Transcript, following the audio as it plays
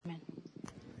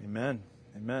Amen.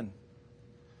 Amen.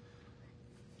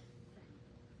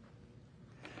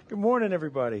 Good morning,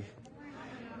 everybody.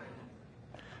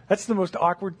 That's the most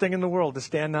awkward thing in the world, to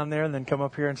stand down there and then come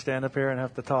up here and stand up here and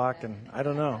have to talk. And I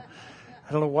don't know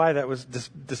why that was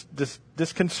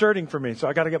disconcerting for me. So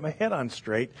I got to get my head on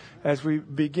straight as we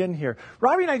begin here.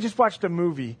 Robbie and I just watched a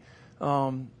movie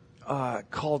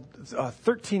called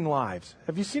 13 Lives.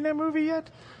 Have you seen that movie yet?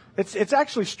 It's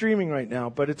actually streaming right now,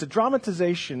 but it's a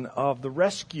dramatization of the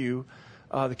rescue,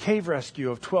 the cave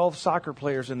rescue of 12 soccer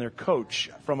players and their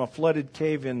coach from a flooded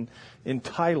cave in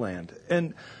Thailand.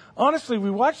 And honestly,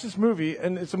 we watched this movie,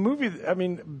 and it's a movie,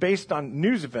 based on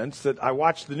news events that I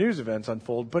watched the news events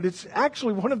unfold, but it's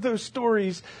actually one of those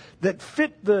stories that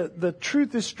fit the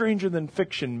truth is stranger than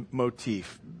fiction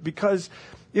motif. Because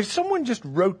if someone just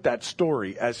wrote that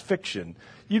story as fiction,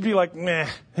 you'd be like, meh,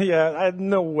 yeah,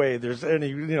 no way there's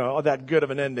any, that good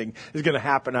of an ending is going to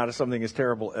happen out of something as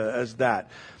terrible as that.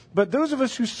 But those of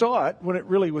us who saw it when it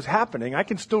really was happening, I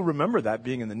can still remember that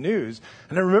being in the news.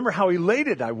 And I remember how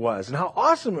elated I was and how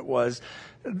awesome it was,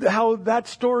 how that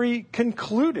story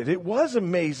concluded. It was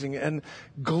amazing and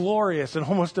glorious and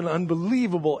almost an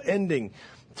unbelievable ending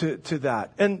to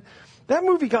that. And that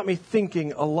movie got me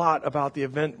thinking a lot about the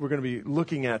event we're going to be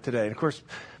looking at today. And of course,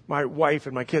 my wife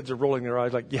and my kids are rolling their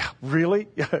eyes like, yeah, really?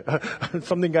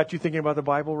 Something got you thinking about the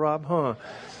Bible, Rob? Huh?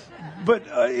 But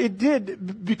it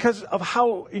did, because of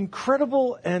how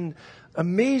incredible and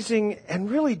amazing and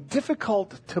really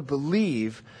difficult to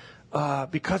believe,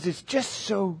 because it's just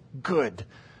so good,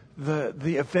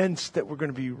 the events that we're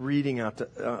going to be reading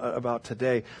about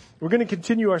today. We're going to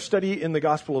continue our study in the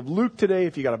Gospel of Luke today.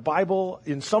 If you got a Bible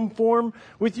in some form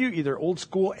with you, either old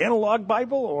school analog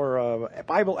Bible or a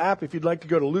Bible app, if you'd like to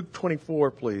go to Luke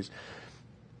 24, please.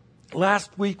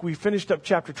 Last week, we finished up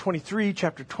chapter 23.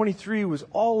 Chapter 23 was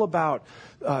all about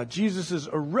Jesus'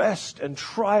 arrest and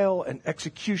trial and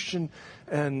execution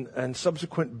and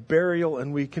subsequent burial.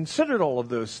 And we considered all of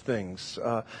those things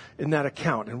in that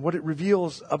account and what it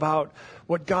reveals about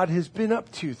what God has been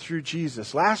up to through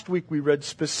Jesus. Last week, we read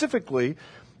specifically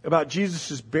about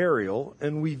Jesus' burial,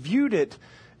 and we viewed it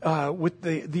with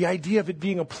the idea of it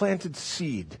being a planted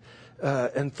seed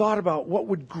and thought about what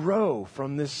would grow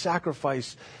from this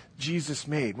sacrifice Jesus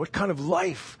made. What kind of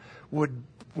life would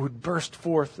burst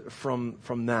forth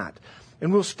from that?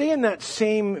 And we'll stay in that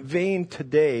same vein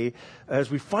today as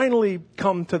we finally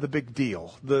come to the big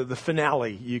deal, the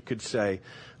finale, you could say.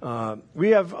 We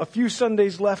have a few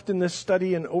Sundays left in this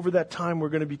study, and over that time we're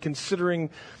going to be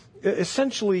considering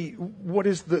essentially what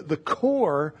is the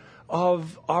core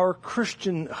of our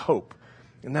Christian hope,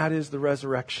 and that is the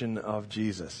resurrection of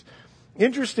Jesus.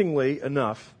 Interestingly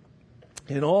enough,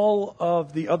 in all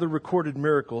of the other recorded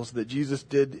miracles that Jesus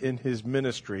did in his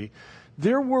ministry,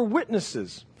 there were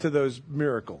witnesses to those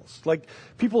miracles. Like,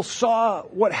 people saw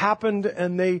what happened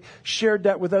and they shared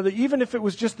that with others, even if it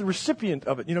was just the recipient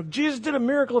of it. Jesus did a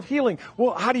miracle of healing.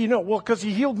 Well, how do you know? Well, because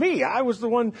he healed me. I was the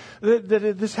one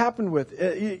that this happened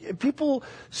with. People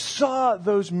saw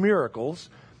those miracles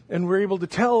and were able to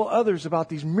tell others about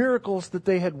these miracles that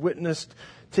they had witnessed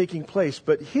taking place.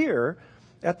 But here,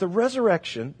 at the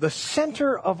resurrection, the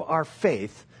center of our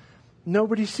faith,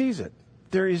 nobody sees it.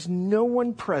 There is no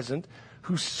one present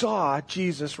who saw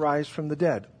Jesus rise from the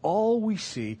dead. All we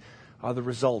see are the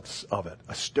results of it.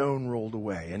 A stone rolled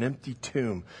away, an empty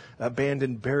tomb,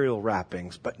 abandoned burial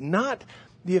wrappings, but not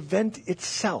the event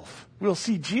itself. We'll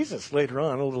see Jesus later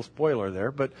on, a little spoiler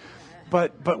there, but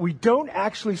we don't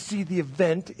actually see the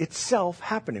event itself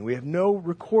happening. We have no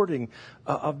recording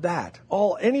of that.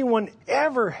 All anyone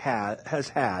ever has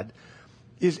had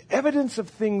is evidence of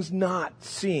things not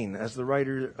seen, as the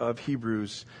writer of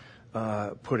Hebrews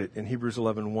put it in Hebrews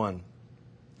 11:1.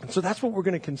 And so that's what we're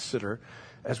going to consider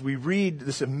as we read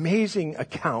this amazing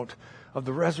account of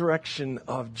the resurrection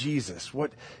of Jesus.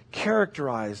 What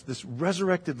characterized this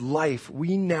resurrected life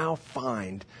we now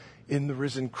find in the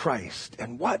risen Christ,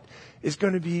 and what is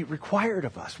going to be required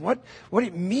of us, what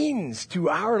it means to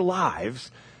our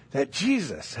lives that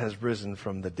Jesus has risen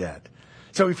from the dead.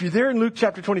 So if you're there in Luke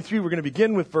chapter 23, we're going to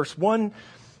begin with verse 1.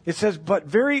 It says, but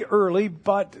very early,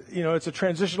 it's a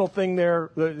transitional thing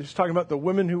there. It's talking about the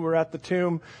women who were at the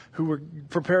tomb, who were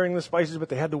preparing the spices, but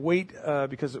they had to wait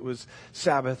because it was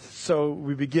Sabbath. So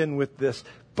we begin with this.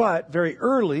 But very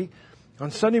early,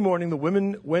 on Sunday morning, the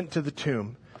women went to the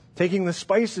tomb, taking the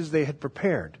spices they had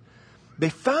prepared. They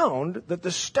found that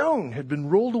the stone had been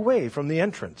rolled away from the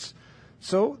entrance.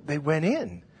 So they went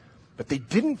in, but they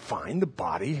didn't find the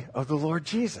body of the Lord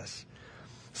Jesus.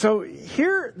 So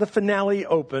here the finale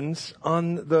opens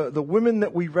on the women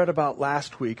that we read about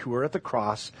last week who were at the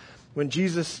cross when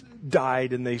Jesus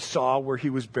died and they saw where he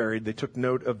was buried, they took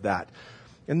note of that.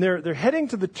 And they're heading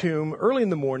to the tomb early in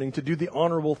the morning to do the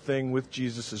honorable thing with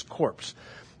Jesus' corpse.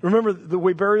 Remember, the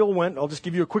way burial went, I'll just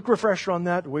give you a quick refresher on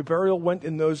that. The way burial went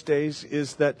in those days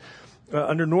is that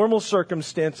under normal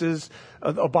circumstances,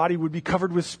 a body would be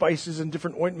covered with spices and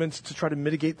different ointments to try to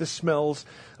mitigate the smells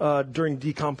during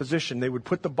decomposition. They would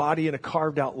put the body in a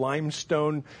carved-out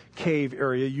limestone cave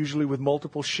area, usually with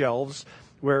multiple shelves,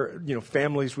 where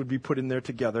families would be put in there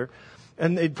together.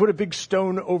 And they'd put a big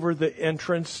stone over the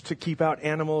entrance to keep out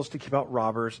animals, to keep out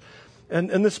robbers.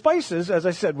 And the spices, as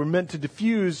I said, were meant to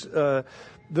diffuse the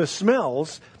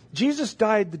smells. Jesus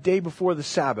died the day before the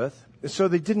Sabbath, so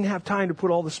they didn't have time to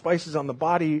put all the spices on the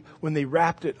body when they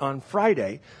wrapped it on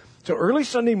Friday. So early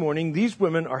Sunday morning, these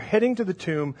women are heading to the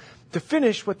tomb to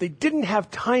finish what they didn't have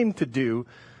time to do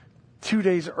 2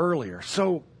 days earlier.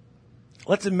 So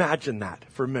let's imagine that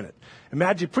for a minute.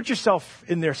 Put yourself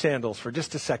in their sandals for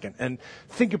just a second and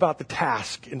think about the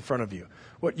task in front of you,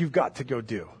 what you've got to go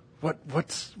do,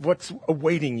 what's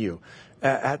awaiting you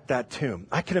at that tomb.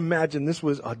 I can imagine this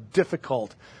was a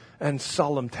difficult and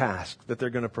solemn task that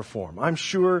they're going to perform. I'm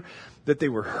sure that they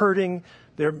were hurting.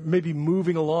 They're maybe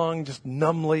moving along, just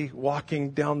numbly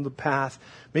walking down the path.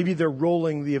 Maybe they're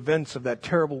rolling the events of that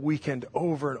terrible weekend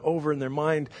over and over in their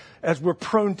mind, as we're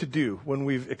prone to do when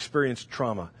we've experienced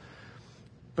trauma.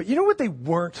 But you know what they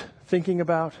weren't thinking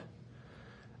about?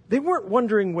 They weren't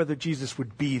wondering whether Jesus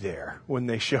would be there when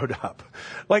they showed up.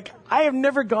 Like, I have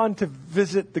never gone to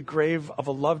visit the grave of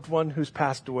a loved one who's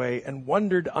passed away and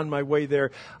wondered on my way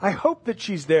there, I hope that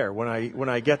she's there when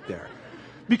I get there.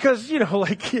 Because,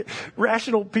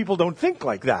 rational people don't think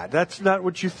like that. That's not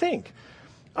what you think.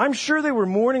 I'm sure they were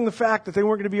mourning the fact that they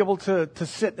weren't going to be able to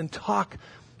sit and talk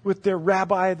with their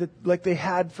rabbi like they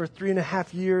had for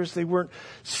 3.5 years. They weren't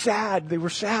sad. They were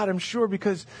sad, I'm sure,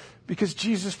 because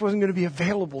Jesus wasn't going to be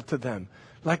available to them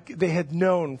like they had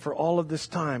known for all of this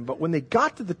time. But when they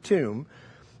got to the tomb,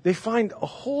 they find a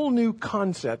whole new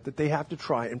concept that they have to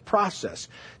try and process.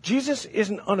 Jesus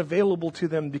isn't unavailable to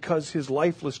them because his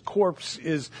lifeless corpse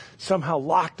is somehow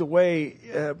locked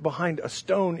away behind a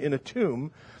stone in a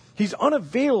tomb. He's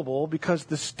unavailable because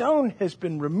the stone has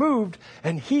been removed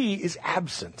and he is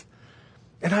absent.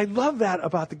 And I love that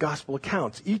about the gospel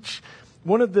accounts. Each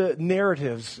one of the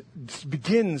narratives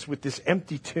begins with this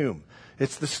empty tomb.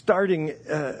 It's the starting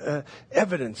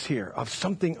evidence here of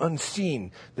something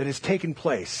unseen that has taken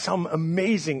place, some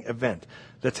amazing event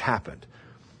that's happened.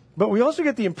 But we also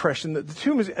get the impression that the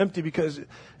tomb is empty because,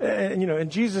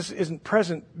 and Jesus isn't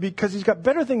present because he's got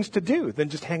better things to do than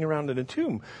just hang around in a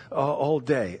tomb all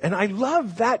day. And I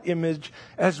love that image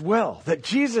as well, that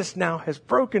Jesus now has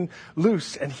broken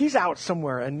loose and he's out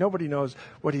somewhere and nobody knows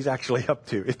what he's actually up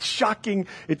to. It's shocking,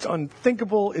 it's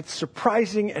unthinkable, it's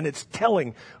surprising, and it's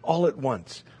telling all at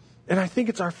once. And I think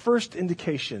it's our first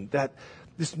indication that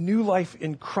this new life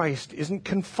in Christ isn't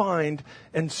confined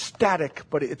and static,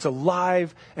 but it's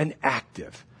alive and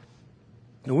active.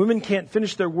 The women can't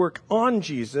finish their work on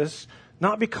Jesus,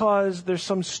 not because there's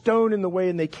some stone in the way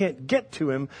and they can't get to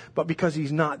him, but because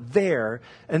he's not there.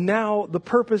 And now the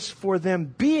purpose for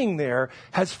them being there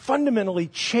has fundamentally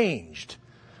changed.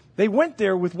 They went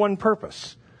there with one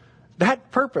purpose. That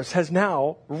purpose has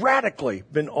now radically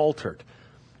been altered.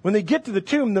 When they get to the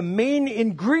tomb, the main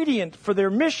ingredient for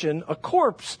their mission, a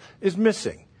corpse, is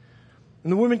missing.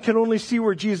 And the women can only see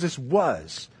where Jesus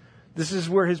was. This is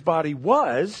where his body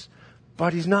was,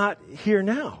 but he's not here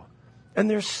now. And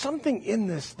there's something in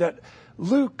this that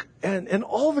Luke and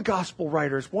all the gospel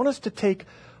writers want us to take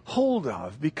hold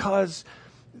of, because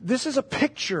this is a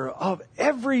picture of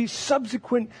every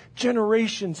subsequent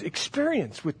generation's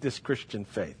experience with this Christian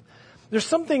faith. There's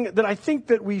something that I think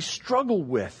that we struggle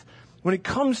with when it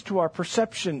comes to our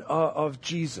perception of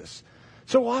Jesus.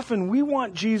 So often we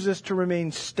want Jesus to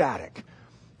remain static.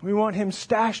 We want him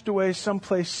stashed away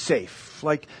someplace safe,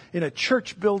 like in a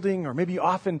church building or maybe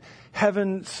off in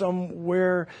heaven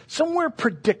somewhere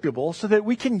predictable so that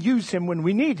we can use him when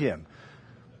we need him.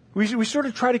 We sort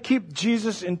of try to keep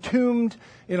Jesus entombed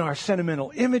in our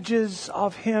sentimental images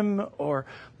of him, or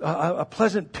a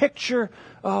pleasant picture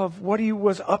of what he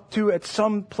was up to at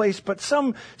some place, but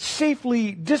some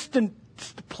safely distant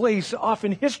place off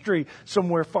in history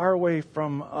somewhere far away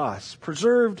from us,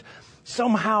 preserved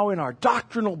somehow in our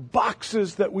doctrinal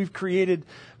boxes that we've created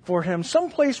for him,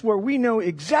 someplace where we know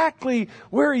exactly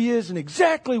where he is and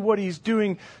exactly what he's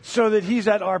doing so that he's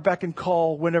at our beck and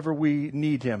call whenever we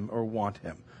need him or want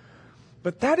him.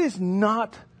 But that is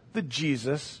not the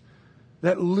Jesus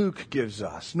that Luke gives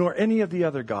us, nor any of the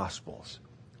other Gospels.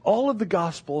 All of the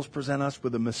Gospels present us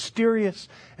with a mysterious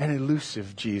and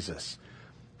elusive Jesus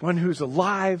one who's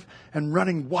alive and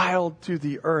running wild through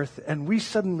the earth. And we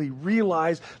suddenly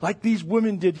realize, like these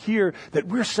women did here, that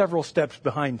we're several steps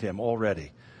behind him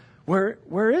already.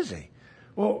 Where is he?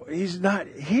 Well, he's not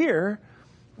here.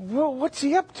 Well, what's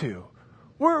he up to?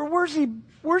 Where's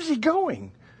he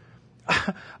going?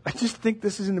 I just think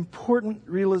this is an important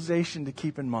realization to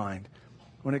keep in mind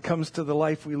when it comes to the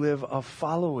life we live of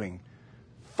following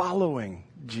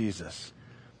Jesus.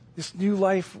 This new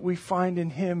life we find in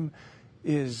him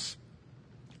is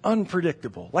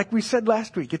unpredictable. Like we said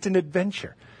last week, it's an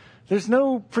adventure. There's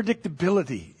no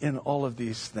predictability in all of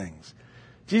these things.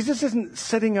 Jesus isn't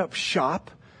setting up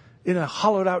shop in a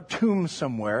hollowed out tomb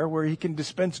somewhere where he can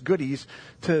dispense goodies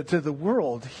to the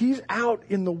world. He's out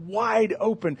in the wide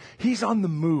open. He's on the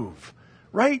move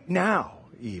right now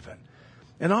even.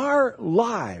 And our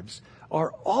lives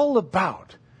are all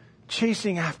about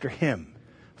chasing after him,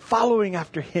 following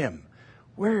after him.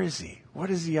 Where is he? What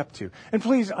is he up to? And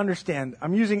please understand,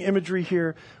 I'm using imagery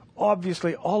here.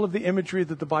 Obviously, all of the imagery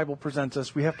that the Bible presents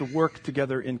us, we have to work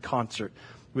together in concert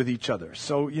with each other.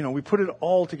 So, we put it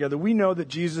all together. We know that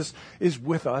Jesus is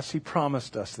with us. He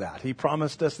promised us that. He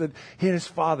promised us that he and his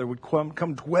Father would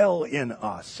come dwell in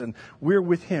us, and we're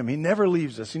with him. He never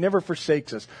leaves us. He never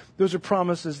forsakes us. Those are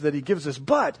promises that he gives us.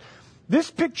 But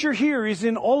this picture here is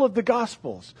in all of the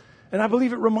Gospels. And I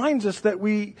believe it reminds us that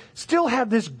we still have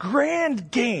this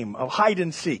grand game of hide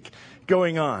and seek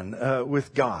going on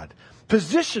with God.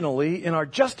 Positionally, in our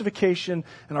justification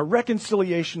and our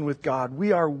reconciliation with God,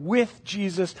 we are with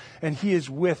Jesus and he is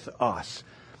with us.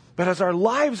 But as our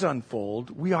lives unfold,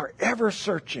 we are ever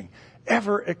searching,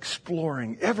 ever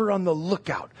exploring, ever on the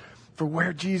lookout for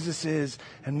where Jesus is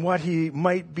and what he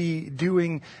might be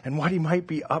doing and what he might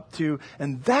be up to.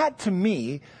 And that, to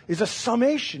me, is a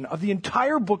summation of the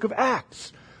entire book of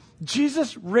Acts.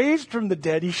 Jesus raised from the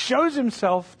dead. He shows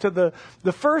himself to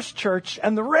the first church,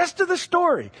 and the rest of the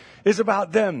story is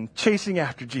about them chasing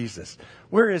after Jesus.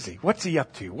 Where is he? What's he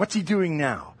up to? What's he doing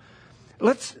now?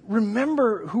 Let's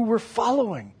remember who we're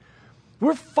following.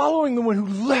 We're following the one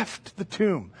who left the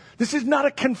tomb. This is not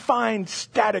a confined,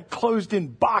 static, closed-in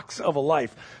box of a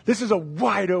life. This is a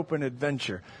wide-open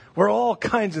adventure where all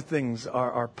kinds of things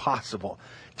are possible.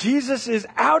 Jesus is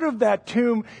out of that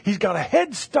tomb. He's got a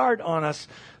head start on us.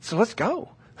 So let's go.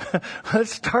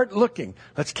 Let's start looking.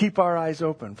 Let's keep our eyes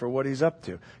open for what he's up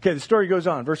to. Okay, the story goes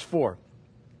on. Verse 4.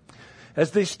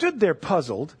 As they stood there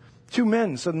puzzled, two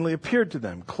men suddenly appeared to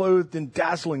them, clothed in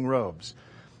dazzling robes.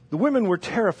 The women were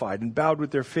terrified and bowed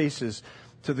with their faces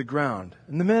to the ground.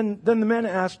 And then the men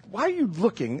asked, "Why are you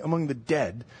looking among the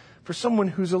dead for someone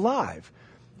who's alive?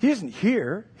 He isn't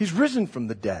here. He's risen from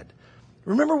the dead.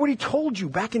 Remember what he told you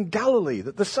back in Galilee,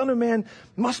 that the Son of Man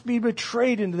must be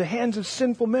betrayed into the hands of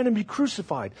sinful men and be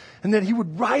crucified, and that he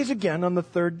would rise again on the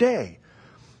third day."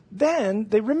 Then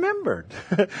they remembered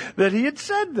that he had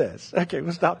said this. Okay,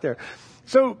 we'll stop there.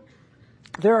 So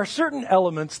there are certain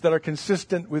elements that are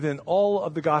consistent within all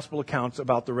of the gospel accounts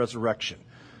about the resurrection.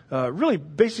 Really,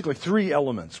 basically three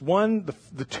elements. One,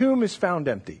 the tomb is found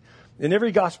empty. In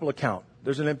every gospel account,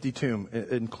 there's an empty tomb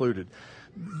included.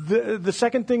 The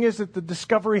second thing is that the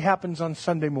discovery happens on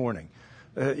Sunday morning.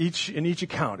 In each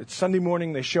account, it's Sunday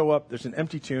morning. They show up. There's an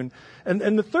empty tomb,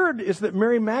 and the third is that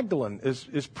Mary Magdalene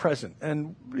is present,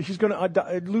 and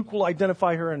Luke will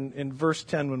identify her in verse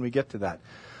 10 when we get to that.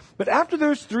 But after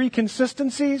those three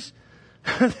consistencies,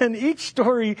 then each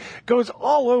story goes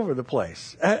all over the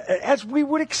place, as we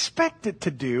would expect it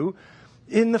to do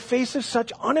in the face of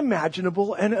such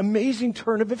unimaginable and amazing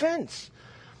turn of events.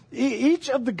 Each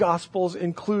of the Gospels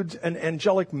includes an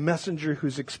angelic messenger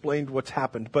who's explained what's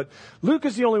happened, but Luke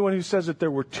is the only one who says that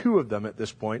there were two of them at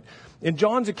this point. In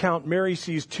John's account, Mary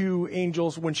sees two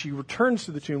angels when she returns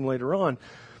to the tomb later on.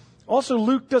 Also,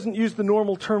 Luke doesn't use the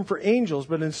normal term for angels,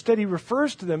 but instead he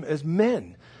refers to them as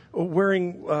men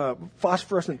wearing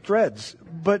phosphorescent threads.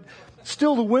 But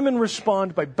still, the women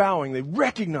respond by bowing. They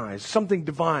recognize something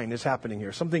divine is happening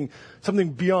here, something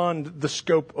beyond the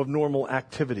scope of normal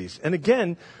activities. And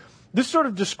again, this sort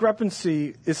of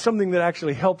discrepancy is something that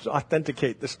actually helps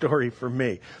authenticate the story for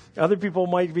me. Other people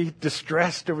might be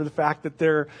distressed over the fact that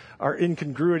there are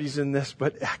incongruities in this,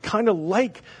 but I kind of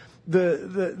like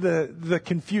the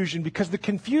confusion, because the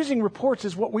confusing reports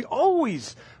is what we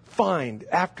always find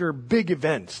after big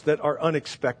events that are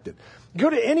unexpected. Go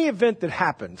to any event that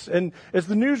happens, and as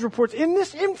the news reports, in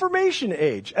this information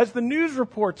age, as the news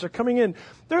reports are coming in,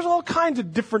 there's all kinds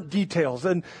of different details,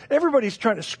 and everybody's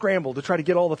trying to scramble to try to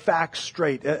get all the facts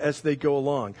straight as they go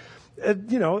along.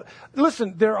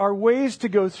 Listen, there are ways to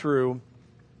go through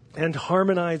and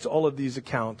harmonize all of these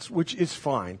accounts, which is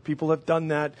fine. People have done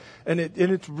that, and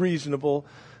it's reasonable.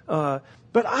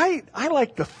 But I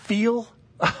like the feel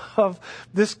of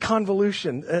this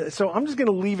convolution. So I'm just going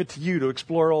to leave it to you to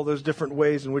explore all those different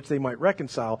ways in which they might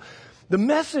reconcile. The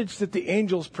message that the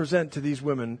angels present to these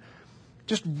women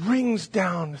just rings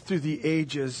down through the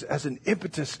ages as an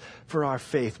impetus for our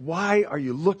faith. Why are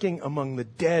you looking among the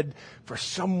dead for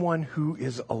someone who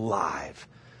is alive?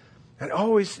 And I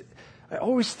always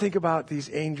think about these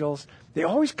angels. They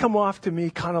always come off to me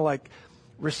kind of like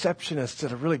receptionists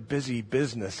at a really busy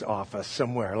business office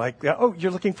somewhere. Like, oh,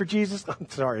 you're looking for Jesus? I'm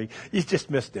sorry, you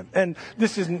just missed him. And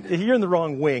you're in the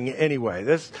wrong wing anyway.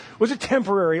 This was a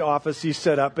temporary office he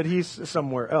set up, but he's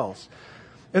somewhere else.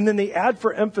 And then they add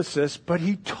for emphasis, but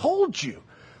he told you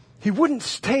he wouldn't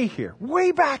stay here,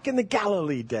 way back in the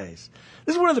Galilee days.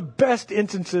 This is one of the best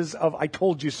instances of I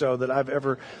told you so that I've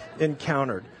ever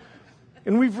encountered.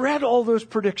 And we've read all those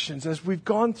predictions as we've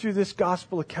gone through this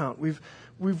gospel account. We've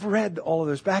read all of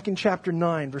those. Back in chapter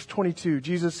 9, verse 22,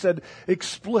 Jesus said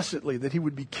explicitly that he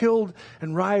would be killed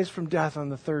and rise from death on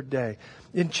the third day.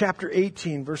 In chapter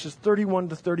 18, verses 31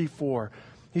 to 34,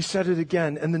 he said it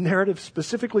again, and the narrative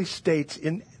specifically states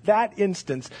in that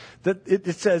instance that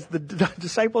it says the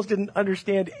disciples didn't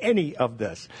understand any of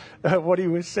this, what he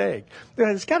was saying.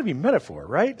 It's got to be metaphor,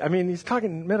 right? I mean, he's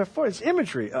talking metaphor. It's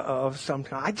imagery of some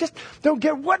kind. I just don't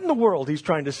get what in the world he's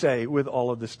trying to say with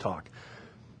all of this talk.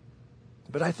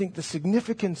 But I think the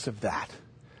significance of that,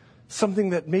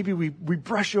 something that maybe we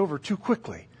brush over too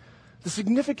quickly, the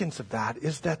significance of that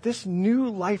is that this new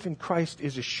life in Christ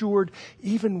is assured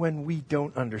even when we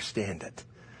don't understand it.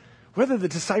 Whether the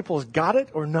disciples got it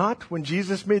or not when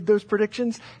Jesus made those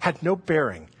predictions had no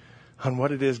bearing on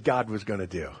what it is God was going to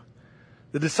do.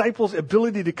 The disciples'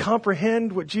 ability to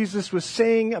comprehend what Jesus was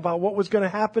saying about what was going to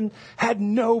happen had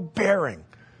no bearing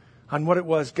on what it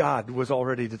was God was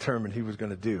already determined he was going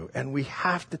to do. And we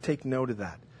have to take note of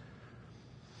that.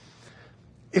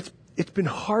 It's been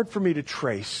hard for me to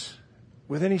trace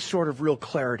with any sort of real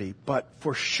clarity, but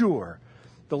for sure,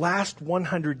 the last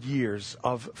 100 years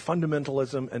of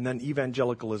fundamentalism and then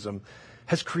evangelicalism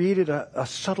has created a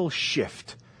subtle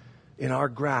shift in our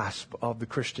grasp of the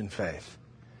Christian faith.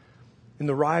 In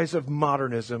the rise of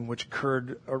modernism, which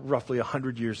occurred roughly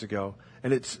 100 years ago,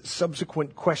 and its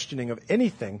subsequent questioning of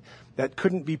anything that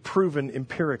couldn't be proven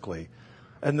empirically,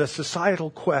 and the societal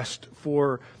quest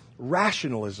for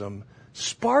rationalism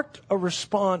sparked a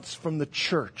response from the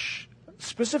church,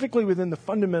 specifically within the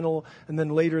fundamental and then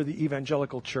later the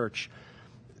evangelical church,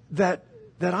 that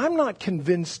I'm not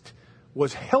convinced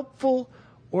was helpful,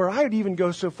 or I would even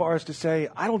go so far as to say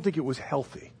I don't think it was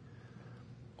healthy.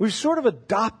 We've sort of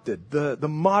adopted the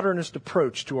modernist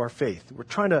approach to our faith. We're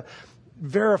trying to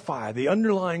verify the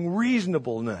underlying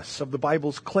reasonableness of the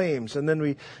Bible's claims, and then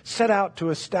we set out to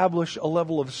establish a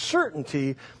level of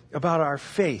certainty about our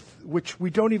faith, which we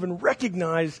don't even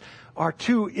recognize are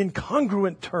two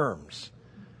incongruent terms.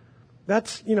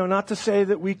 That's, not to say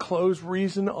that we close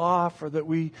reason off or that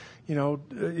we, hear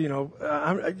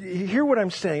what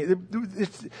I'm saying.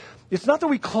 It's not that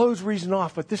we close reason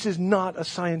off, but this is not a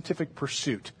scientific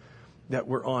pursuit that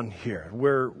we're on here,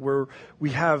 where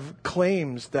we have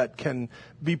claims that can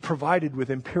be provided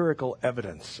with empirical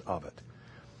evidence of it.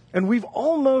 And we've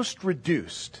almost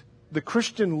reduced the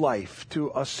Christian life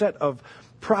to a set of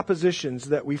propositions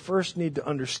that we first need to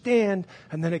understand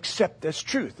and then accept as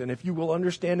truth. And if you will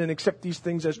understand and accept these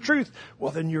things as truth,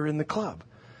 well, then you're in the club.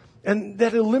 And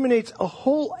that eliminates a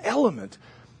whole element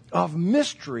of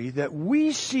mystery that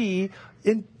we see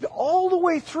in all the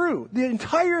way through the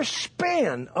entire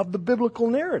span of the biblical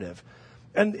narrative.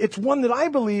 And it's one that I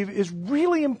believe is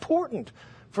really important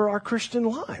for our Christian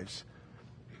lives.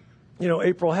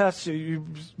 April Hess, you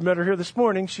met her here this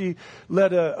morning. She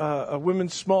led a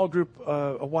women's small group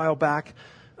a while back,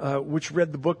 which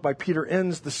read the book by Peter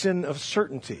Enns, The Sin of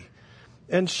Certainty.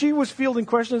 And she was fielding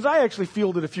questions. I actually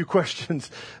fielded a few questions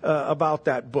about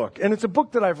that book. And it's a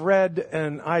book that I've read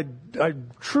and I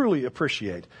truly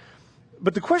appreciate.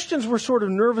 But the questions were sort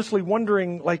of nervously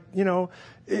wondering,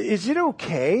 is it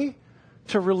okay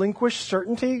to relinquish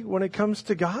certainty when it comes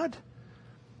to God?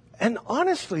 And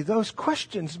honestly, those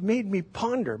questions made me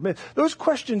ponder. Those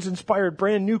questions inspired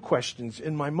brand new questions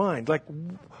in my mind.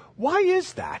 Why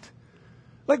is that?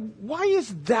 Why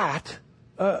is that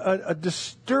a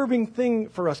disturbing thing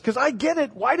for us? Because I get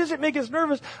it. Why does it make us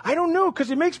nervous? I don't know,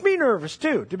 because it makes me nervous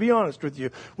too, to be honest with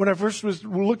you, when I first was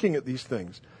looking at these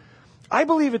things. I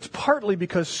believe it's partly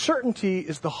because certainty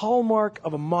is the hallmark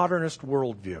of a modernist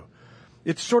worldview.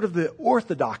 It's sort of the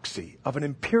orthodoxy of an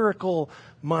empirical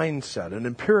mindset, an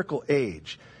empirical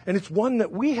age. And it's one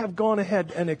that we have gone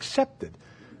ahead and accepted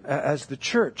as the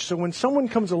church. So when someone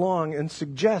comes along and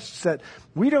suggests that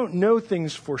we don't know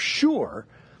things for sure,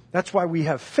 That's why we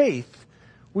have faith.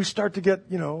 We start to get,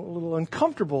 a little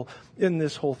uncomfortable in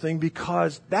this whole thing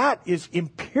because that is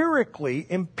empirically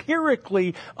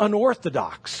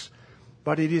unorthodox.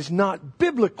 But it is not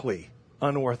biblically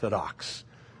unorthodox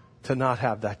to not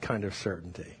have that kind of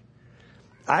certainty.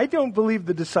 I don't believe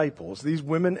the disciples, these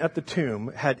women at the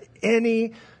tomb, had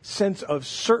any sense of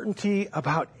certainty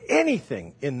about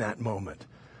anything in that moment.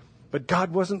 But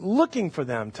God wasn't looking for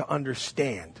them to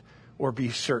understand or be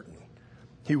certain.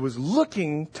 He was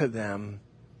looking to them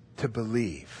to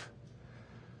believe.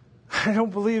 I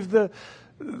don't believe the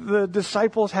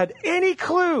disciples had any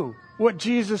clue what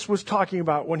Jesus was talking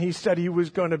about when he said he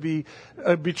was going to be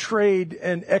betrayed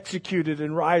and executed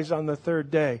and rise on the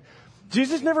third day.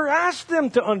 Jesus never asked them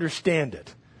to understand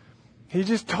it. He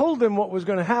just told them what was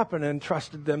going to happen and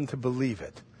trusted them to believe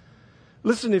it.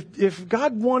 Listen, if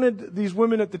God wanted these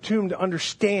women at the tomb to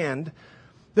understand,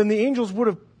 then the angels would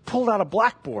have pulled out a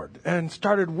blackboard and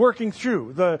started working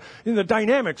through the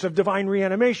dynamics of divine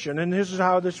reanimation. And this is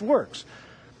how this works.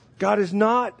 God is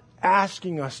not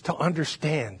asking us to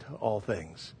understand all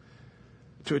things,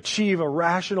 to achieve a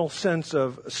rational sense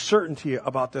of certainty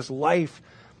about this life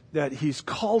that he's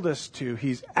called us to.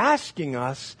 He's asking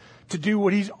us to do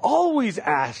what he's always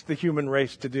asked the human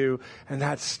race to do, and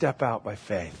that's step out by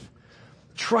faith.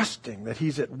 Trusting that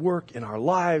he's at work in our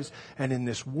lives and in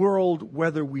this world,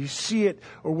 whether we see it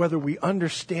or whether we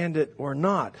understand it or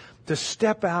not, to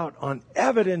step out on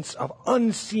evidence of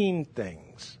unseen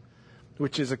things,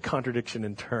 which is a contradiction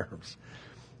in terms.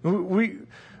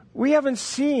 We haven't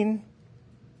seen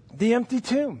the empty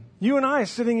tomb. You and I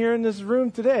sitting here in this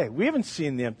room today, we haven't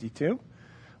seen the empty tomb.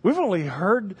 We've only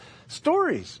heard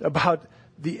stories about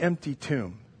the empty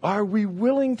tomb. Are we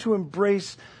willing to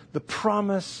embrace the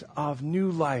promise of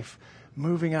new life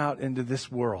moving out into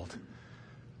this world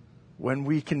when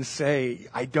we can say,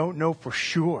 I don't know for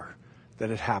sure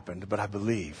that it happened, but I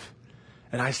believe.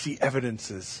 And I see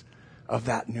evidences of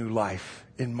that new life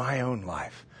in my own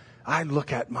life. I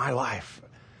look at my life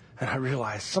and I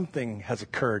realize something has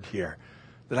occurred here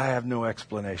that I have no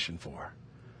explanation for.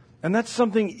 And that's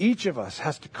something each of us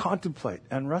has to contemplate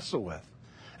and wrestle with.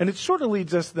 And it sort of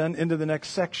leads us then into the next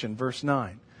section, verse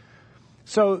 9.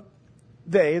 So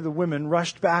they, the women,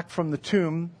 rushed back from the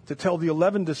tomb to tell the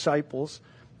 11 disciples,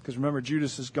 because remember,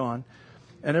 Judas is gone,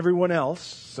 and everyone else,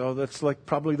 so that's like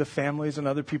probably the families and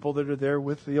other people that are there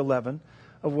with the 11,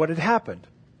 of what had happened.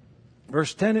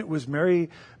 Verse 10, it was Mary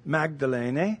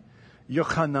Magdalene,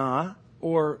 Johanna,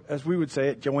 or as we would say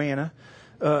it, Joanna,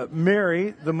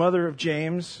 Mary, the mother of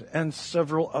James, and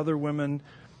several other women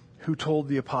who told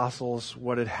the apostles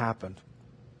what had happened.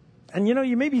 And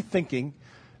you may be thinking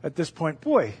at this point,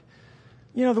 boy,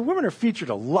 the women are featured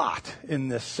a lot in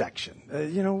this section.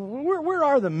 Where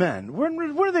are the men? When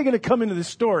are they going to come into this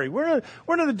story? When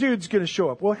are the dudes going to show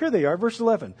up? Well, here they are, verse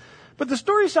 11. But the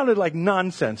story sounded like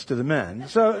nonsense to the men,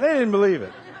 so they didn't believe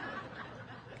it.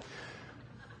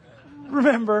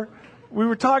 Remember, we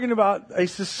were talking about a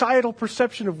societal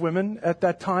perception of women at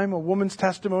that time. A woman's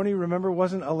testimony, remember,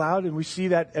 wasn't allowed, and we see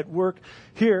that at work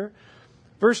here.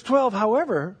 Verse 12,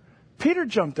 however, Peter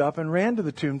jumped up and ran to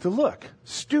the tomb to look.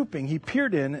 Stooping, he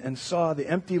peered in and saw the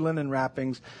empty linen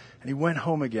wrappings, and he went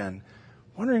home again,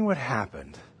 wondering what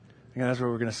happened. And that's where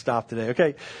we're going to stop today.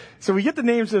 Okay, so we get the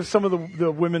names of some of the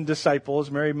women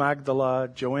disciples, Mary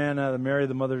Magdalene, Joanna, Mary,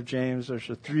 the mother of James. There's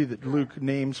the three that Luke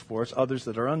names for us, others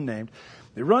that are unnamed.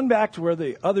 They run back to where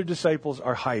the other disciples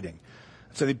are hiding.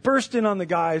 So they burst in on the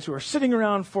guys who are sitting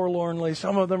around forlornly.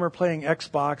 Some of them are playing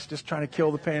Xbox, just trying to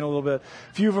kill the pain a little bit.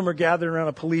 A few of them are gathered around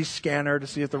a police scanner to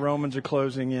see if the Romans are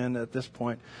closing in at this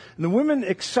point. And the women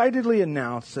excitedly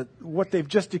announce that what they've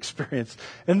just experienced,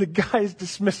 and the guys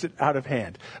dismiss it out of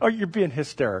hand. Oh, you're being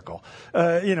hysterical.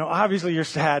 Obviously you're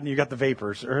sad and you got the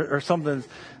vapors or something's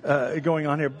going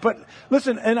on here. But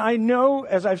listen, and I know,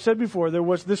 as I've said before, there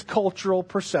was this cultural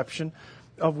perception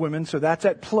of women, so that's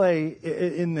at play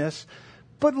in this.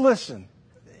 But listen,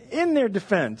 in their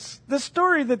defense, the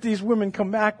story that these women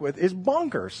come back with is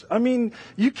bonkers. I mean,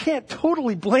 you can't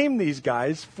totally blame these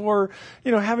guys for,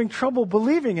 having trouble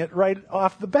believing it right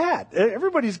off the bat.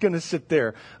 Everybody's going to sit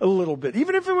there a little bit.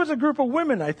 Even if it was a group of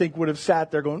women, I think would have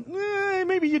sat there going,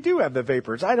 maybe you do have the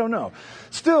vapors. I don't know.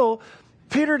 Still,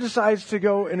 Peter decides to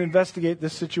go and investigate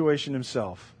this situation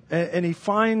himself. And he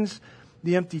finds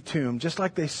the empty tomb, just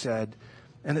like they said.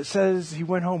 And it says he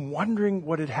went home wondering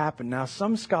what had happened. Now,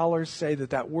 some scholars say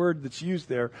that word that's used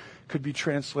there could be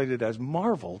translated as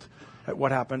marveled at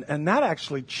what happened. And that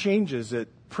actually changes it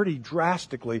pretty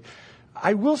drastically.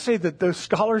 I will say that those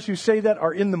scholars who say that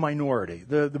are in the minority.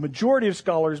 The majority of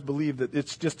scholars believe that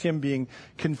it's just him being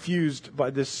confused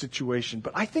by this situation.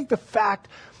 But I think the fact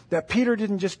that Peter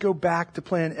didn't just go back to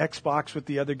playing Xbox with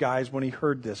the other guys when he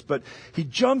heard this, but he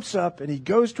jumps up and he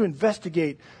goes to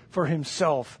investigate for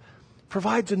himself,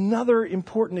 provides another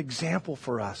important example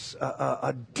for us,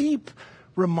 a deep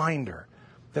reminder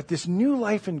that this new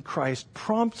life in Christ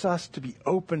prompts us to be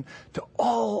open to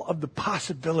all of the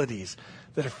possibilities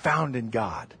that are found in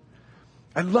God.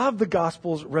 I love the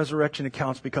Gospel's resurrection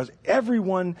accounts because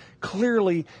everyone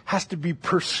clearly has to be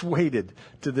persuaded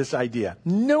to this idea.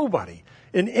 Nobody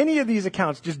in any of these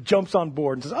accounts just jumps on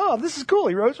board and says, oh, this is cool,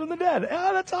 he rose from the dead.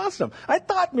 Oh, that's awesome. I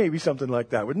thought maybe something like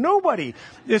that would. Nobody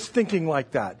is thinking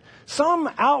like that. Some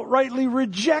outrightly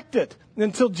reject it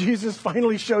until Jesus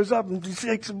finally shows up and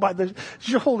takes them by the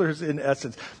shoulders, in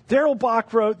essence. Darrell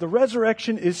Bock wrote, the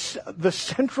resurrection is the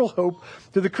central hope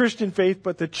to the Christian faith,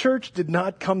 but the church did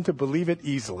not come to believe it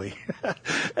easily.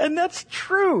 And that's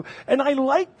true. And I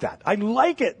like that. I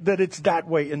like it that it's that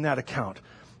way in that account.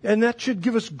 And that should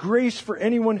give us grace for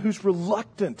anyone who's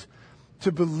reluctant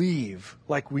to believe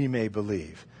like we may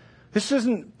believe. This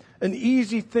isn't an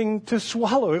easy thing to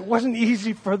swallow. It wasn't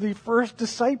easy for the first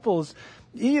disciples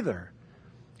either.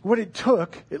 What it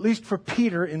took, at least for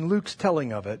Peter in Luke's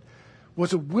telling of it,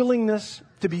 was a willingness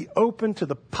to be open to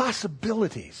the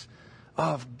possibilities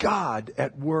of God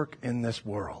at work in this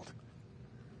world.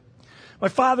 My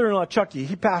father-in-law, Chucky,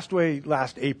 he passed away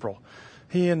last April.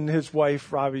 He and his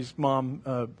wife, Robbie's mom,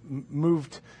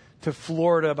 moved to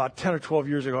Florida about 10 or 12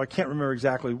 years ago. I can't remember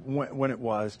exactly when it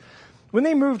was. When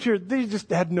they moved here, they just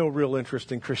had no real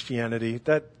interest in Christianity.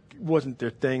 That wasn't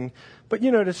their thing. But,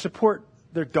 to support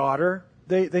their daughter,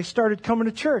 they started coming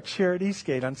to church here at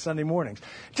Eastgate on Sunday mornings.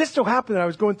 It just so happened that I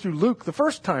was going through Luke the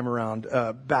first time around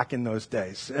back in those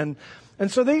days. And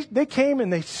so they came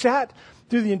and they sat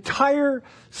through the entire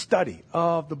study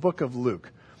of the book of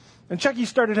Luke. And Chucky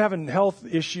started having health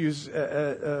issues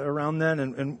around then.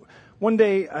 And one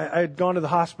day I had gone to the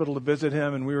hospital to visit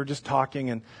him, and we were just talking.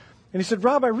 And he said,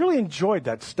 Rob, I really enjoyed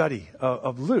that study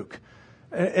of Luke.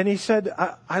 And he said,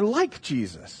 I like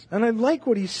Jesus, and I like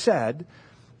what he said,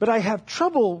 but I have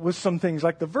trouble with some things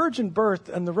like the virgin birth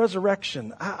and the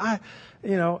resurrection. I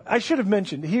should have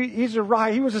mentioned, he was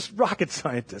a rocket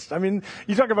scientist. I mean,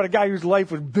 you talk about a guy whose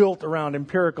life was built around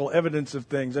empirical evidence of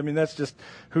things. I mean, that's just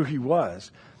who he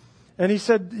was. And he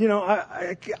said,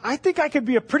 I think I could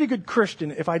be a pretty good Christian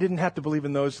if I didn't have to believe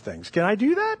in those things. Can I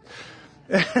do that?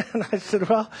 And I said,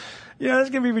 well, that's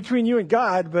going to be between you and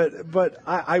God, but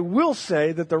I will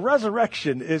say that the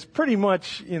resurrection is pretty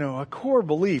much, a core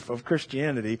belief of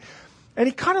Christianity. And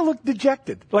he kind of looked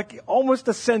dejected, like almost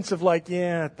a sense of like,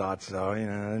 yeah, I thought so,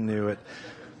 I knew it.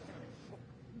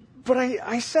 But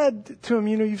I said to him,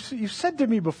 you've said to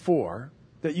me before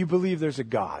that you believe there's a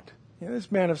God.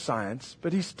 This man of science,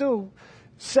 but he still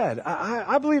said,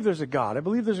 I believe there's a God. I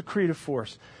believe there's a creative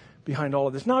force behind all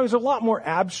of this. Now, he was a lot more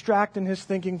abstract in his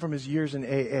thinking from his years in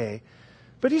AA.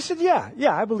 But he said, yeah,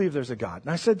 I believe there's a God.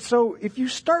 And I said, so if you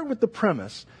start with the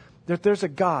premise that there's a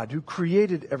God who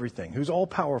created everything, who's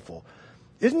all-powerful,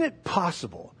 isn't it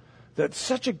possible that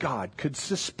such a God could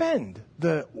suspend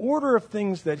the order of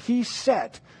things that he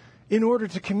set in order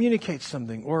to communicate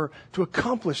something or to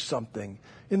accomplish something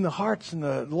in the hearts and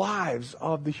the lives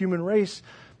of the human race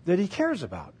that he cares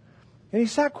about? And he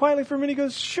sat quietly for a minute. He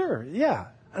goes, sure, yeah.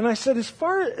 And I said, as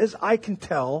far as I can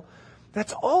tell,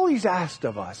 that's all he's asked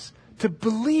of us, to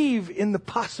believe in the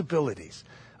possibilities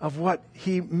of what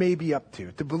he may be up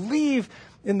to believe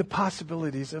in the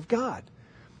possibilities of God.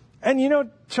 And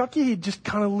Chucky, he just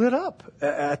kind of lit up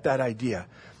at that idea.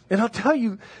 And I'll tell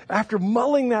you, after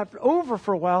mulling that over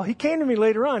for a while, he came to me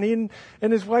later on, he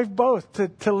and his wife both,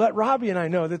 to let Robbie and I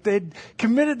know that they'd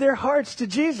committed their hearts to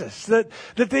Jesus, that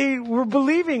they were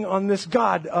believing on this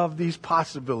God of these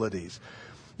possibilities.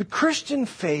 The Christian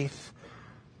faith,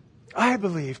 I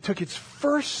believe, took its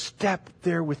first step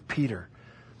there with Peter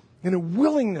in a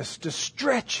willingness to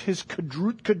stretch his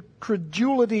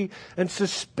credulity and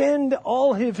suspend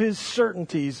all of his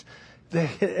certainties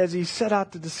as he set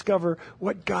out to discover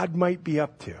what God might be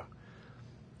up to.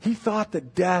 He thought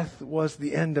that death was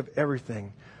the end of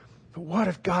everything. But what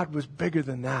if God was bigger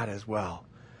than that as well?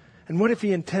 And what if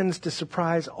he intends to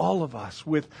surprise all of us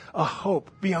with a hope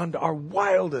beyond our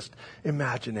wildest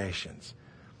imaginations?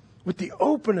 With the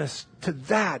openness to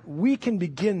that, we can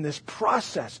begin this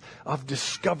process of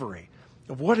discovery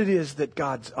of what it is that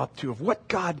God's up to, of what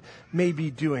God may be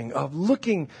doing, of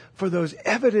looking for those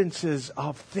evidences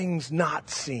of things not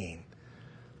seen.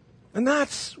 And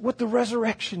that's what the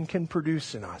resurrection can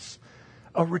produce in us,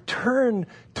 a return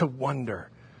to wonder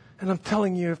And I'm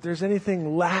telling you, if there's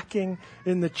anything lacking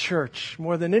in the church,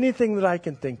 more than anything that I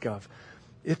can think of,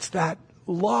 it's that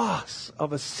loss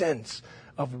of a sense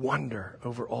of wonder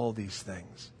over all these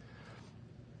things.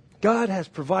 God has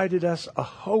provided us a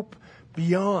hope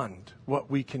beyond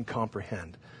what we can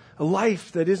comprehend. A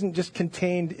life that isn't just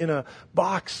contained in a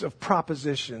box of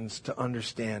propositions to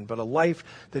understand, but a life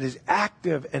that is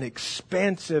active and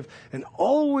expansive and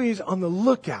always on the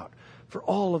lookout for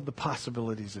all of the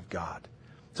possibilities of God.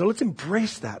 So let's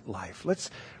embrace that life. Let's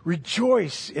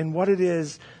rejoice in what it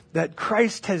is that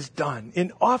Christ has done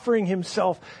in offering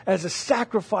himself as a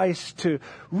sacrifice to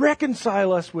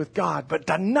reconcile us with God, but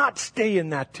to not stay in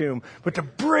that tomb, but to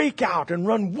break out and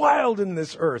run wild in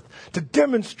this earth, to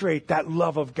demonstrate that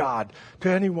love of God to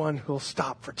anyone who'll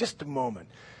stop for just a moment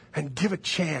and give a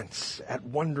chance at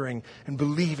wondering and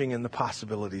believing in the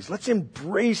possibilities. Let's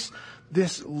embrace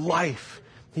this life.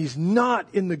 He's not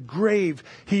in the grave.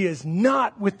 He is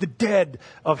not with the dead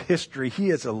of history. He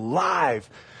is alive.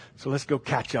 So let's go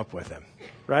catch up with him.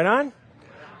 Right on?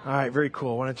 All right, very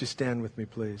cool. Why don't you stand with me,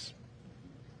 please?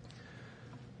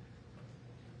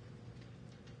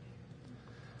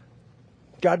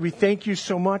 God, we thank you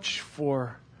so much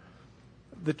for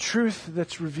the truth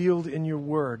that's revealed in your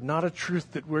word, not a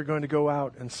truth that we're going to go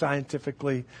out and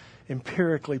scientifically,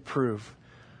 empirically prove,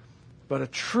 but a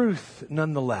truth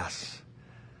nonetheless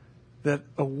that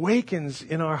awakens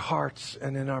in our hearts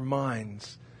and in our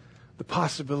minds the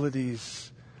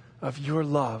possibilities of your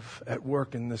love at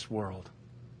work in this world.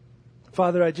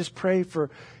 Father, I just pray for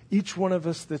each one of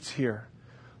us that's here.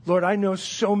 Lord, I know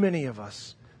so many of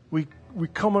us. We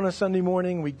come on a Sunday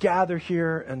morning, we gather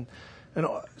here, and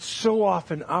so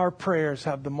often our prayers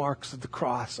have the marks of the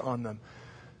cross on them.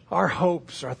 Our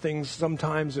hopes are things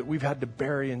sometimes that we've had to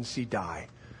bury and see die.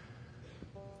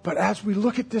 But as we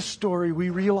look at this story, we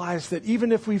realize that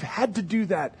even if we've had to do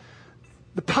that,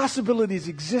 the possibilities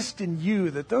exist in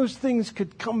you, that those things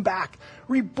could come back,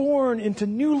 reborn into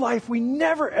new life we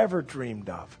never ever dreamed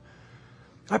of.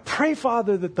 I pray,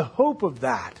 Father, that the hope of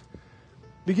that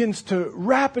begins to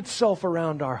wrap itself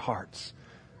around our hearts,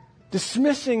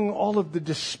 dismissing all of the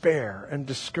despair and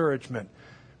discouragement,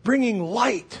 bringing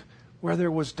light where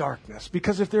there was darkness.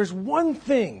 Because if there's one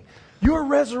thing your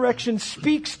resurrection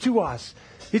speaks to us,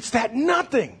 it's that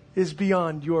nothing is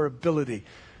beyond your ability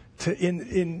to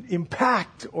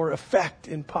impact or affect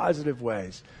in positive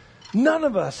ways. None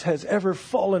of us has ever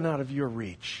fallen out of your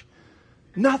reach.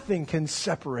 Nothing can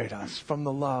separate us from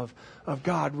the love of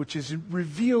God, which is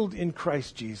revealed in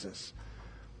Christ Jesus.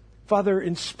 Father,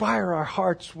 inspire our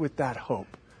hearts with that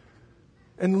hope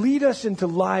and lead us into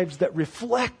lives that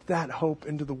reflect that hope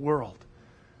into the world.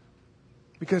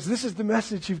 Because this is the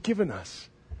message you've given us.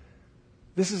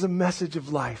 This is a message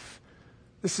of life.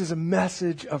 This is a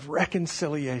message of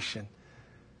reconciliation.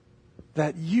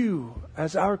 That you,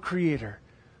 as our Creator,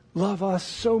 love us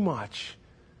so much.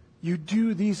 You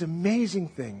do these amazing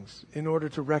things in order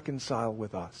to reconcile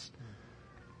with us.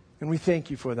 And we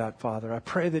thank you for that, Father. I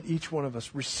pray that each one of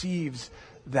us receives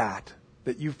that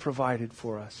you've provided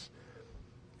for us.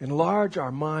 Enlarge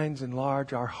our minds,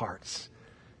 enlarge our hearts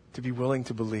to be willing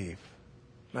to believe.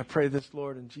 And I pray this,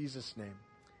 Lord, in Jesus' name.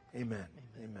 Amen.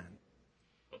 Amen.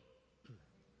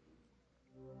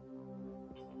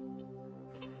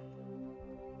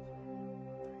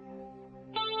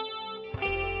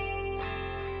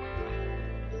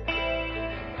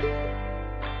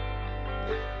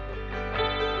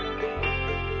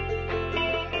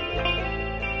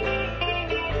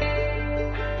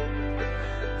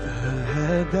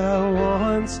 That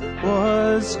once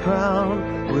was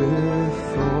crowned with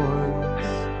thorns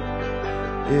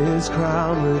is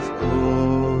crowned with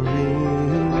glory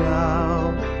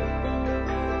now.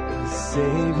 The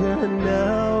Savior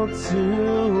knelt to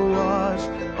wash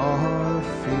our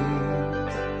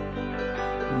feet.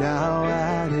 Now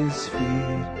at his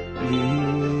feet we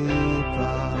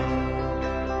bow.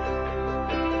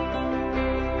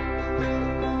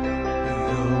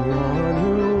 The one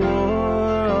who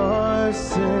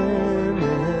sin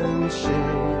and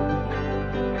shame,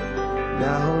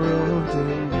 now robed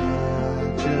in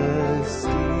majesty,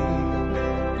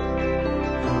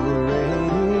 the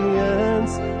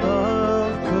radiance of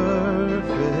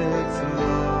perfect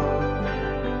love,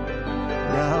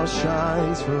 now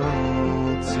shines for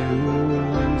all to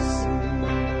see.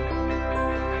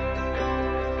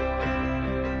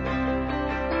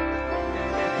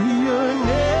 Your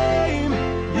name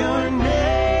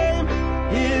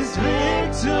is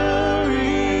victory.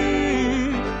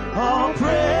 All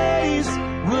praise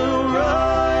will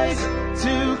rise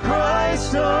to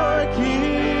Christ our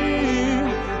King.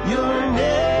 Your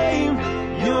name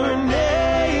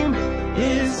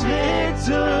is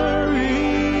victory.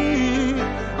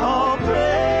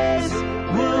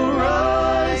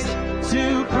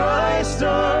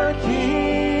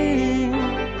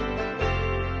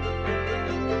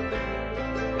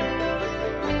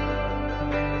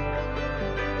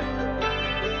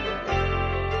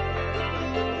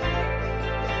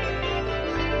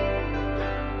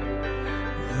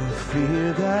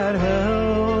 fear that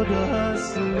held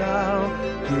us now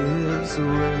gives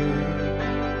way.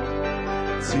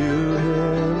 To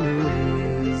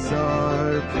him is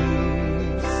our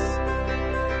peace,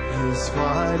 his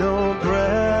final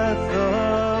breath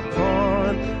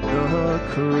upon the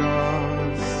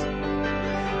cross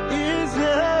is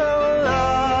now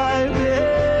alive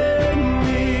in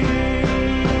me.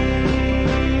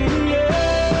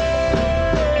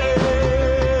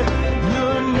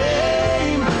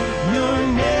 Your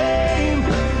name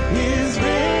is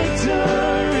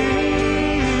victory.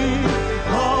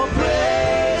 All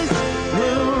praise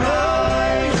will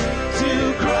rise to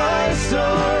Christ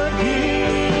our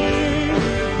King.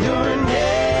 Your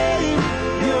name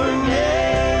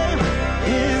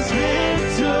is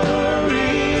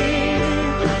victory.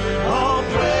 All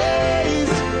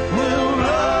praise will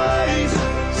rise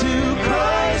to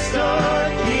Christ our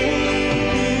King.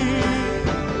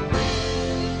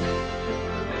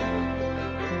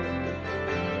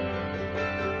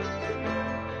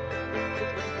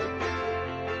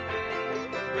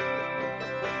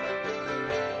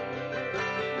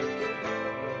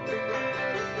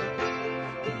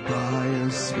 By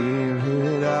your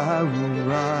Spirit I will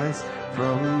rise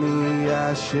from the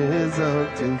ashes of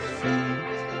defeat.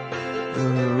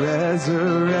 The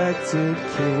resurrected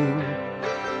King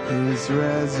is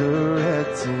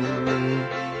resurrecting me.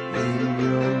 In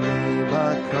your name I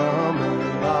come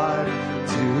alive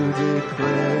to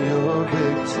declare your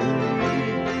victory.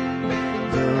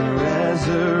 The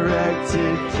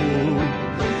resurrected King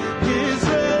is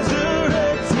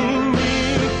resurrecting me.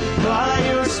 By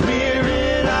your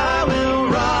Spirit I will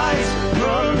rise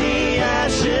from the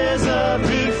ashes of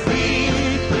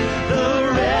defeat.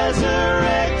 The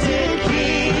resurrected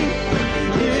King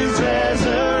is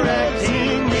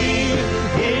resurrecting me.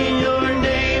 In your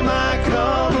name I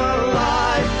come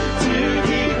alive to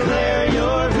declare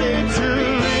your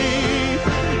victory.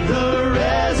 The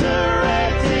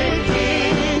resurrected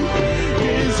King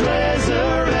is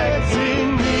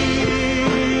resurrecting me.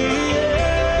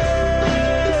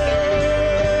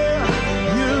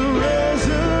 You're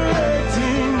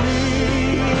resurrecting me.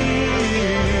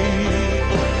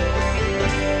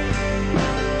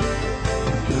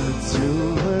 The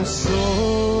tomb where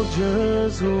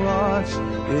soldiers watched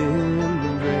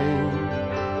in vain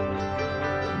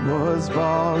was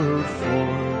borrowed for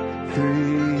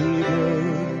 3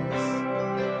 days.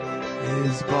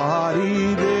 His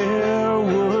body there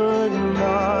would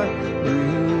not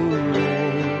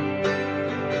remain,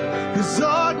 'cause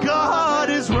our God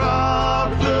has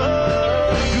robbed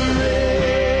the grave.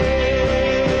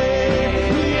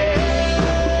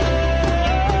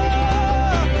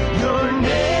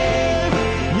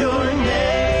 Your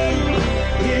name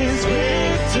is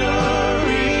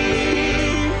victory.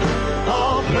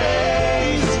 All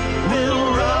praise will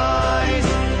rise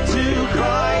to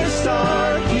Christ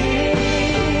our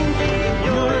King.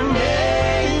 Your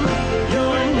name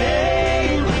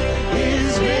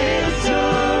is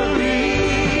victory.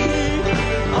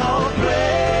 All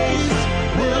praise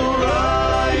will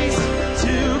rise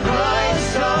to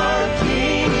Christ our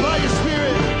King.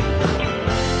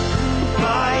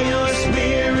 By your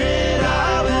Spirit I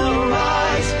will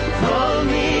rise from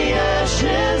the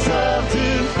ashes of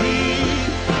defeat.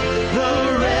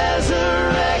 The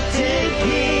resurrected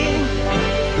King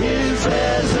is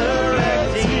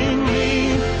resurrecting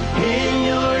me. In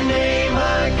your name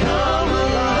I come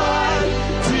alive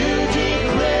to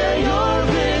declare your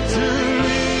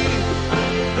victory.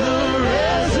 The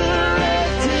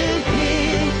resurrected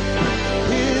King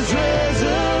is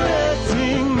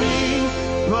resurrecting me.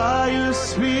 By your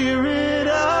Spirit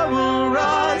I will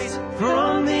rise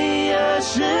from the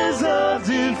ashes of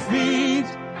defeat.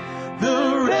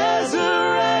 The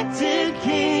resurrected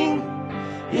King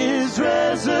is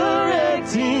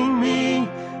resurrecting me.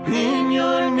 In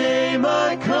your name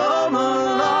I come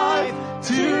alive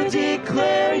to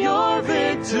declare your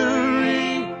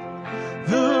victory.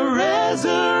 The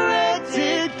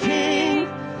resurrected King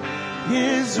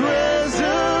is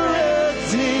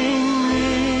resurrecting me.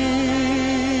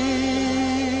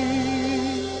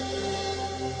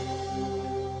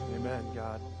 Amen,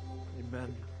 God.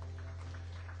 Amen.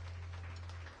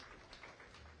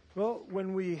 Well,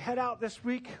 when we head out this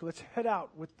week, let's head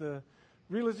out with the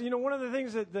realization. One of the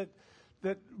things that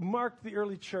marked the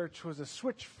early church was a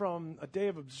switch from a day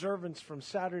of observance from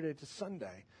Saturday to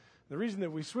Sunday. The reason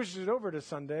that we switched it over to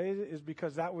Sunday is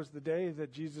because that was the day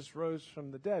that Jesus rose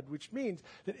from the dead, which means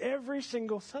that every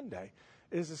single Sunday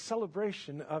is a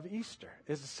celebration of Easter,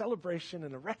 is a celebration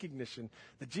and a recognition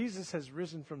that Jesus has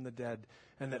risen from the dead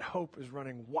and that hope is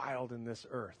running wild in this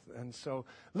earth. And so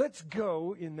let's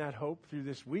go in that hope through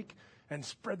this week and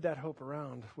spread that hope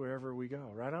around wherever we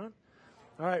go. Right on?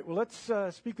 All right, well, let's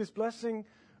speak this blessing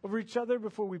over each other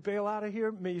before we bail out of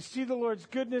here. May you see the Lord's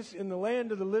goodness in the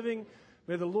land of the living.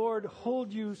 May the Lord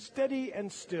hold you steady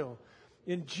and still.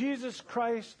 In Jesus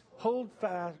Christ, hold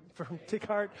fast, take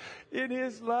heart. In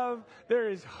His love, there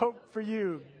is hope for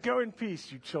you. Go in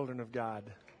peace, you children of God.